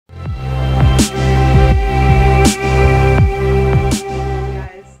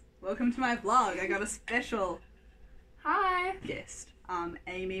welcome to my vlog. I got a special Hi guest,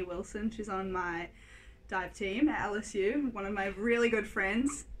 Aimee Wilson. She's on my dive team at LSU, one of my really good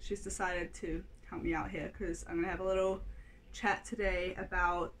friends. She's decided to help me out here because I'm going to have a little chat today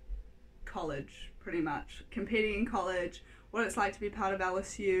about college, pretty much. Competing in college, what it's like to be part of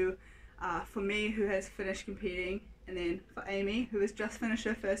LSU, for me who has finished competing, and then for Aimee who has just finished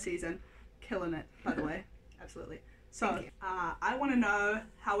her first season. Killing it, by the way. Absolutely. So, I want to know,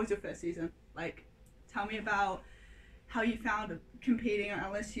 how was your first season? Like, tell me about how you found competing at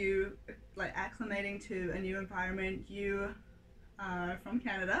LSU, like acclimating to a new environment. You are from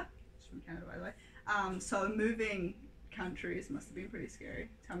Canada. She's from Canada, by the way. So moving countries must have been pretty scary.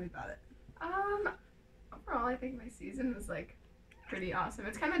 Tell me about it. Overall, I think my season was like pretty awesome.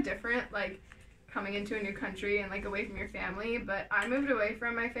 It's kind of different, like coming into a new country and like away from your family, but I moved away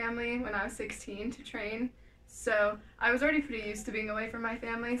from my family when I was 16 to train. So I was already pretty used to being away from my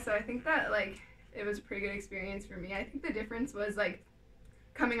family, so I think that like it was a pretty good experience for me. I think the difference was like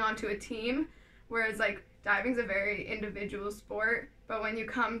coming onto a team, whereas like diving's a very individual sport, but when you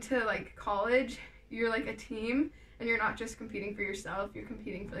come to like college, you're like a team and you're not just competing for yourself, you're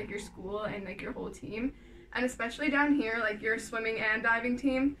competing for like your school and like your whole team. And especially down here, like you're a swimming and diving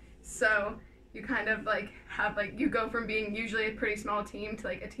team, so you kind of like have like, you go from being usually a pretty small team to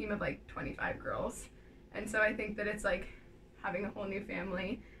like a team of like 25 girls. And so I think that it's like having a whole new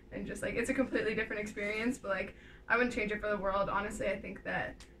family and just like, it's a completely different experience, but like I wouldn't change it for the world. Honestly, I think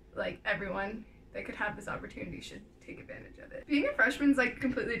that like everyone that could have this opportunity should take advantage of it. Being a freshman is like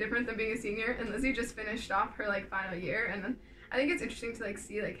completely different than being a senior, and Lizzie just finished off her like final year, and then I think it's interesting to like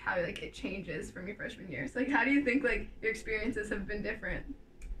see like how like it changes from your freshman year. So like, how do you think like your experiences have been different?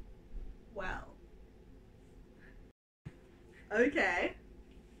 Well, okay,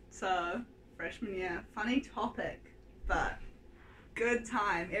 so freshman year, funny topic, but good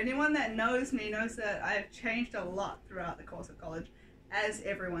time. Anyone that knows me knows that I have changed a lot throughout the course of college, as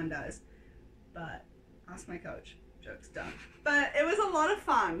everyone does, but ask my coach. Joke's done. But it was a lot of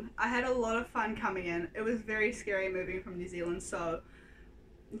fun. I had a lot of fun coming in. It was very scary moving from New Zealand, so,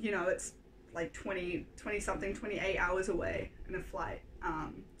 you know, it's like 28 hours away in a flight.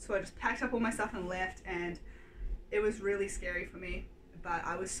 So I just packed up all my stuff and left, and it was really scary for me, but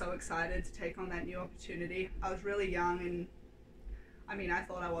I was so excited to take on that new opportunity. I was really young, and I mean, I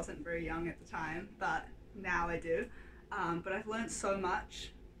thought I wasn't very young at the time, but now I do. But I've learned so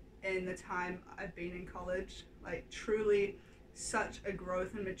much in the time I've been in college, like truly such a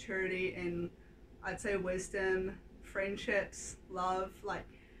growth and maturity in, I'd say, wisdom, friendships, love. Like,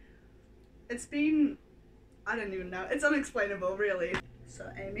 it's been, I don't even know, it's unexplainable really. So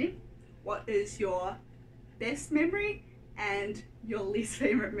Aimee, what is your best memory and your least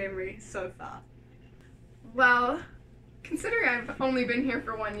favorite memory so far? Well, considering I've only been here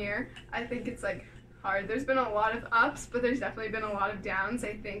for 1 year, I think it's like hard. There's been a lot of ups, but there's definitely been a lot of downs.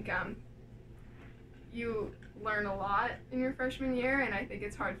 I think you learn a lot in your freshman year, and I think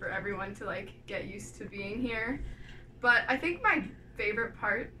it's hard for everyone to like get used to being here. But I think my favorite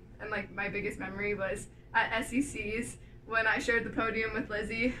part and like my biggest memory was at SECs when I shared the podium with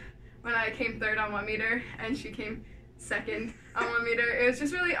Lizzie when I came third on 1 meter and she came second on 1 meter. It was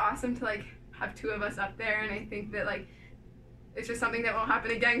just really awesome to like have two of us up there, and I think that like it's just something that won't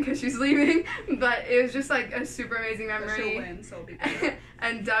happen again because she's leaving, but it was just like a super amazing memory. She'll win, so it'll be better.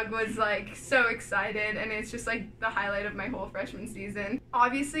 And Doug was like so excited, and it's just like the highlight of my whole freshman season.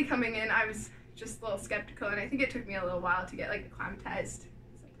 Obviously coming in, I was just a little skeptical, and I think it took me a little while to get like acclimatized,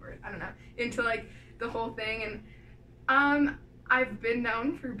 I don't know, into like the whole thing. And I've been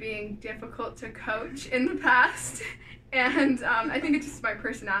known for being difficult to coach in the past, and I think it's just my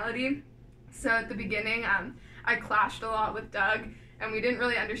personality. So at the beginning, I clashed a lot with Doug, and we didn't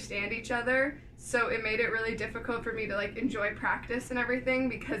really understand each other, so it made it really difficult for me to like enjoy practice and everything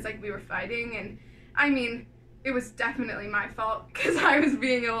because like we were fighting. And I mean, it was definitely my fault because I was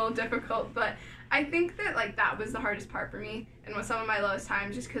being a little difficult, but I think that like that was the hardest part for me and was some of my lowest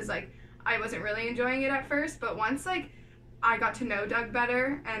times, just because like I wasn't really enjoying it at first. But once like I got to know Doug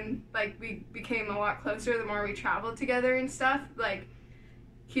better and like we became a lot closer the more we traveled together and stuff, like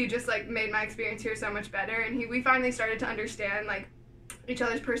he just like made my experience here so much better, and we finally started to understand like each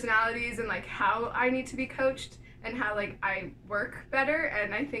other's personalities and like how I need to be coached and how like I work better.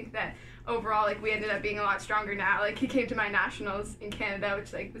 And I think that overall like we ended up being a lot stronger now. Like he came to my nationals in Canada,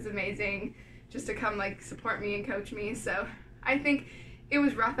 which like was amazing, just to come like support me and coach me. So I think it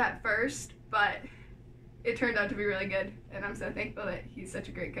was rough at first, but it turned out to be really good, and I'm so thankful that he's such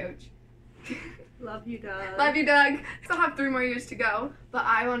a great coach. Love you, Doug. Love you, Doug. Still have 3 more years to go, but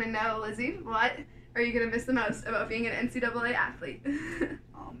I want to know, Lizzie, what are you going to miss the most about being an NCAA athlete?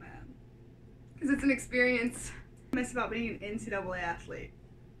 Oh, man. because it's an experience. I miss about being an NCAA athlete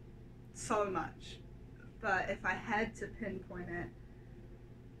so much, but if I had to pinpoint it,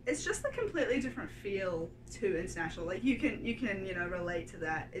 it's just a completely different feel to international. Like you can relate to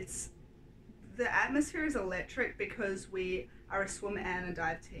that. It's the atmosphere is electric because we are a swim and a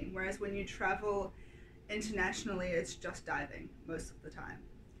dive team, whereas when you travel internationally, it's just diving most of the time.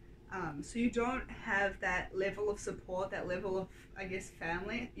 So you don't have that level of support, that level of, I guess,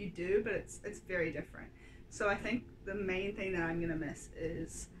 family. You do, but it's very different. So I think the main thing that I'm going to miss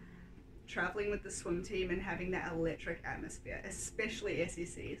is traveling with the swim team and having that electric atmosphere, especially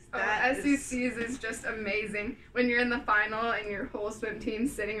SECs. SECs is just amazing. When you're in the final and your whole swim team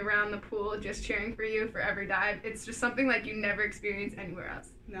sitting around the pool just cheering for you for every dive, it's just something like you never experience anywhere else.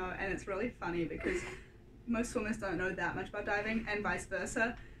 No, and it's really funny because most swimmers don't know that much about diving and vice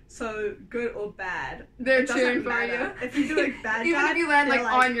versa. So good or bad, they're cheering for you. If you do a bad even dive, if you land like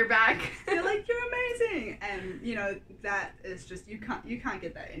on your back, they're like, you're amazing, and that is just you can't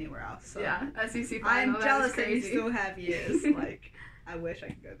get that anywhere else. So yeah, SEC final. I'm jealous that you still have years. Like I wish I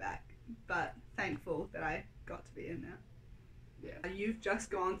could go back, but thankful that I got to be in there. Yeah, you've just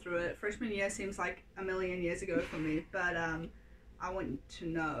gone through it. Freshman year seems like a million years ago for me, but I want to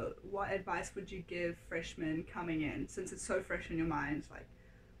know, what advice would you give freshmen coming in, since it's so fresh in your mind? Like,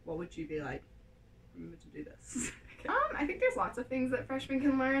 what would you be like, remember to do this? I think there's lots of things that freshmen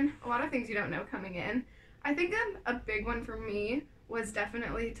can learn. A lot of things you don't know coming in. I think a big one for me was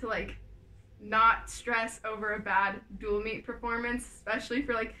definitely to like not stress over a bad dual meet performance, especially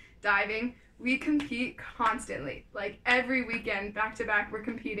for like diving. We compete constantly. Like every weekend, back to back, we're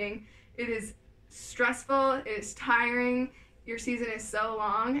competing. It is stressful, it is tiring. Your season is so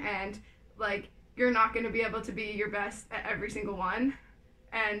long, and like you're not going to be able to be your best at every single one.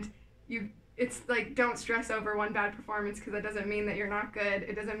 And it's like, don't stress over one bad performance, because that doesn't mean that you're not good.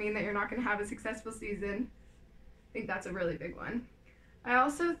 It doesn't mean that you're not going to have a successful season. I think that's a really big one. I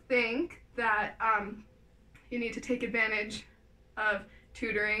also think that you need to take advantage of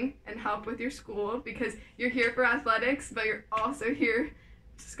tutoring and help with your school, because you're here for athletics, but you're also here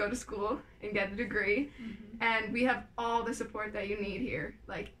to just go to school and get a degree. Mm-hmm. And we have all the support that you need here.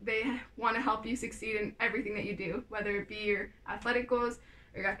 Like, they want to help you succeed in everything that you do, whether it be your athletic goals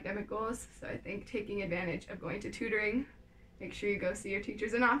or your academic goals. So I think taking advantage of going to tutoring, make sure you go see your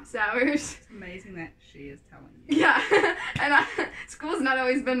teachers in office hours. It's amazing that she is telling you. Yeah, and school's not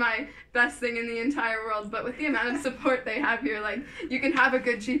always been my best thing in the entire world, but with the amount of support they have here, like, you can have a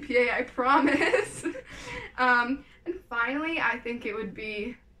good GPA, I promise. And finally, I think it would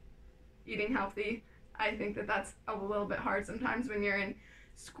be eating healthy. I think that that's a little bit hard sometimes when you're in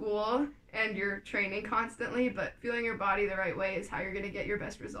school and you're training constantly, but feeling your body the right way is how you're going to get your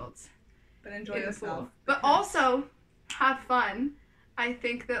best results. But enjoy yourself. But also have fun. I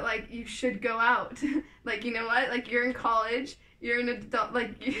think that, like, you should go out. Like, you know what? Like, you're in college, you're an adult,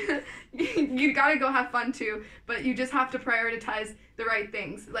 like, you gotta go have fun too, but you just have to prioritize the right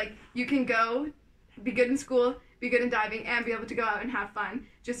things. Like, you can go, be good in school, be good in diving, and be able to go out and have fun.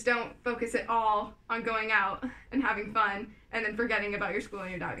 Just don't focus it all on going out and having fun and then forgetting about your school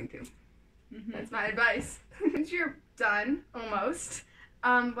and your diving too. Mm-hmm. That's my advice. Since you're done, almost,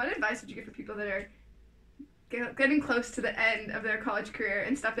 what advice would you give for people that are getting close to the end of their college career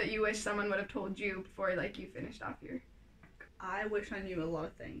and stuff that you wish someone would have told you before, like, you finished off your... I wish I knew a lot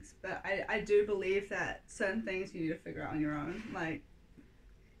of things, but I do believe that certain things you need to figure out on your own. Like,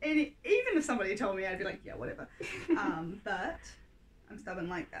 even if somebody told me, I'd be like, yeah, whatever. But I'm stubborn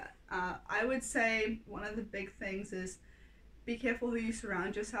like that. I would say one of the big things is be careful who you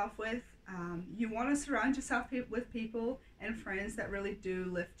surround yourself with. You want to surround yourself with people and friends that really do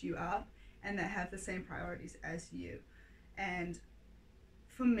lift you up and that have the same priorities as you. And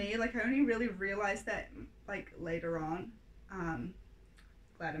for me, like, I only really realized that, like, later on.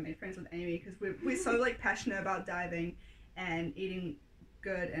 Glad I made friends with Aimee, because we're so, like, passionate about diving and eating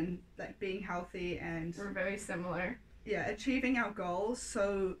good and, like, being healthy, and we're very similar. Yeah, achieving our goals.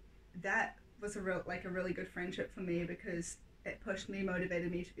 So that was a really good friendship for me, because it pushed me,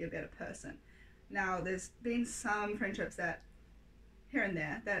 motivated me to be a better person. Now, there's been some friendships that here and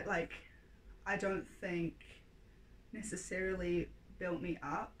there that, like, I don't think necessarily built me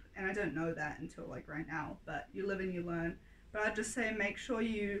up, and I don't know that until, like, right now, but you live and you learn. But I'd just say make sure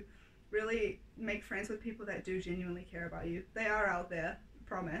you really make friends with people that do genuinely care about you. They are out there, I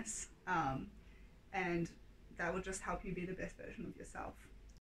promise, and that will just help you be the best version of yourself.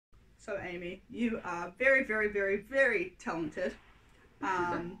 So Aimee, you are very, very, very, very talented.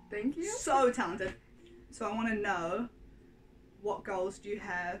 Thank you. So talented. So I want to know, what goals do you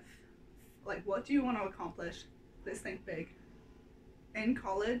have? Like, what do you want to accomplish? Let's think big. In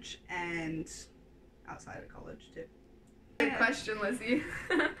college and outside of college too. Good question, Lizzie.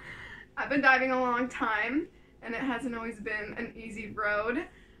 I've been diving a long time, and it hasn't always been an easy road,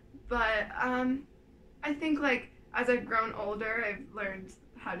 but I think like as I've grown older, I've learned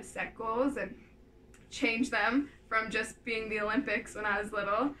how to set goals and change them from just being the Olympics when I was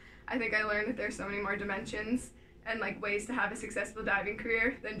little. I think I learned that there's so many more dimensions and like ways to have a successful diving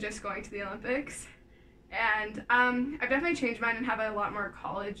career than just going to the Olympics. And I've definitely changed mine and have a lot more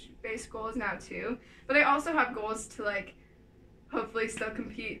college-based goals now too. But I also have goals to like hopefully still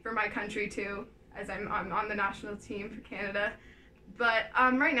compete for my country too, as I'm on the national team for Canada. But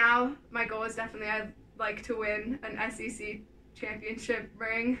right now, my goal is definitely I'd like to win an SEC championship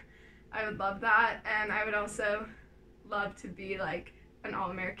ring. I would love that, and I would also love to be like an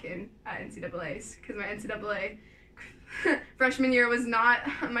All-American at NCAAs, because my NCAA freshman year was not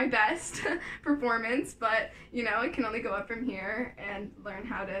my best performance, but you know, it can only go up from here and learn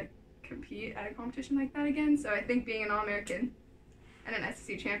how to compete at a competition like that again. So I think being an All-American and an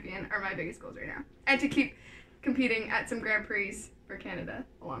SEC champion are my biggest goals right now, and to keep competing at some Grand Prix for Canada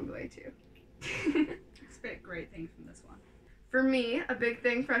along the way too. Expect great things from this one. For me, a big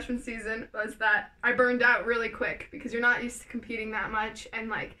thing freshman season was that I burned out really quick, because you're not used to competing that much, and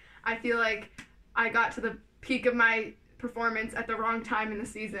like I feel like I got to the peak of my performance at the wrong time in the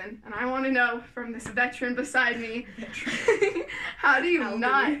season, and I want to know from this veteran beside me, how do you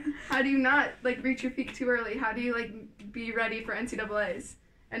not like reach your peak too early? How do you like be ready for NCAAs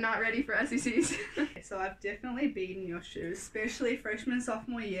and not ready for SECs? So I've definitely been in your shoes, especially freshman and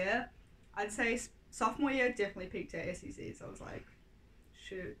sophomore year. I'd say sophomore year definitely peaked at SECs. I was like,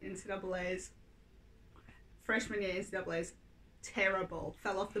 shoot, NCAAs. Freshman year NCAAs, terrible.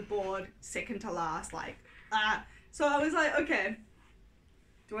 Fell off the board, second to last, like, ah. So I was like, okay,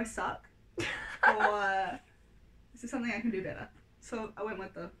 do I suck? Or is this something I can do better? So I went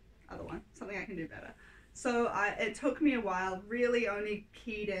with the other one, something I can do better. So it took me a while, really only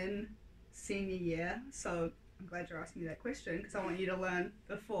keyed in senior year. So I'm glad you're asking me that question, because I want you to learn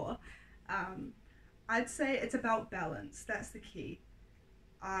before. I'd say it's about balance. That's the key.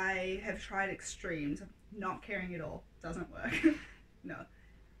 I have tried extremes. Not caring at all doesn't work. No.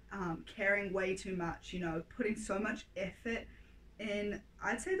 Caring way too much, you know, putting so much effort in,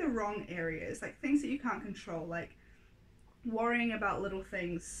 I'd say, the wrong areas, like things that you can't control, like worrying about little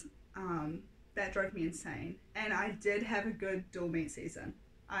things. That drove me insane. And I did have a good dual meet season.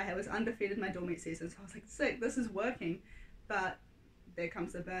 I was undefeated in my dual meet season, so I was like, sick, this is working. But there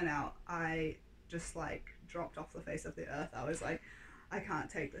comes the burnout. I just like dropped off the face of the earth. I was like, I can't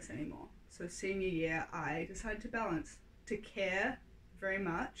take this anymore. So senior year, I decided to balance, to care very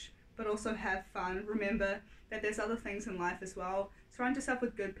much, but also have fun. Remember that there's other things in life as well. Surround yourself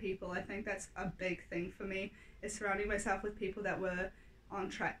with good people. I think that's a big thing for me, is surrounding myself with people that were on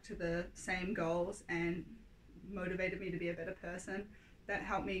track to the same goals and motivated me to be a better person. That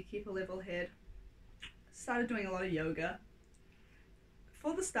helped me keep a level head. Started doing a lot of yoga.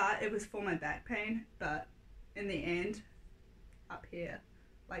 For the start, it was for my back pain, but in the end, up here,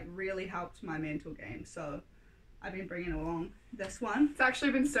 like really helped my mental game. So I've been bringing along this one. It's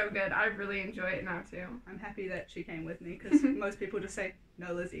actually been so good. I really enjoy it now too. I'm happy that she came with me, because most people just say,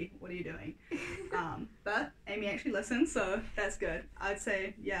 no, Lizzie, what are you doing? But Aimee actually listens, so that's good. I'd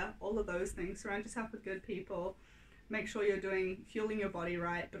say, yeah, all of those things. Surround yourself with good people. Make sure you're fueling your body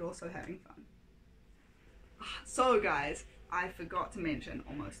right, but also having fun. So guys, I forgot to mention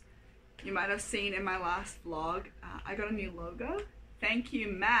almost. You might have seen in my last vlog, I got a new logo. Thank you,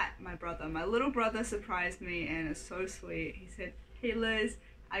 Matt, my brother. My little brother surprised me, and it's so sweet. He said, hey Liz,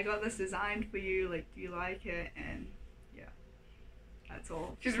 I got this designed for you, like, do you like it? And yeah, that's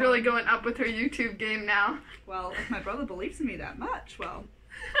all. She's really going up with her YouTube game now. Well, if my brother believes in me that much, well,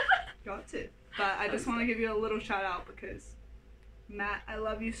 got to. But I just want to give you a little shout out, because Matt, I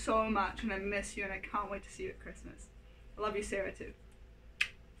love you so much, and I miss you, and I can't wait to see you at Christmas. I love you, Sarah, too.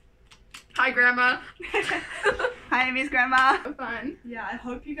 Hi, Grandma. Hi, Aimee's grandma. Fun. Yeah, I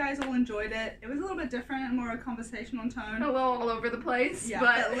hope you guys all enjoyed it. It was a little bit different and more a conversational tone. A little all over the place. Yeah,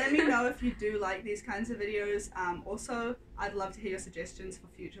 but let me know if you do like these kinds of videos. Also, I'd love to hear your suggestions for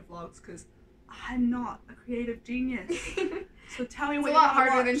future vlogs, because I'm not a creative genius. So tell me what you want to watch. It's a lot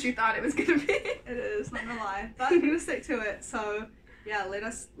harder than she thought it was going to be. It is, not gonna lie. But I'm going to stick to it. So, yeah, let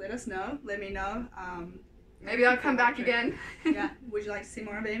us know. Let me know. Maybe I'll come back again. Yeah. Would you like to see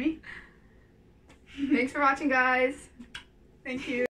more of Aimee? Thanks for watching, guys. Thank you.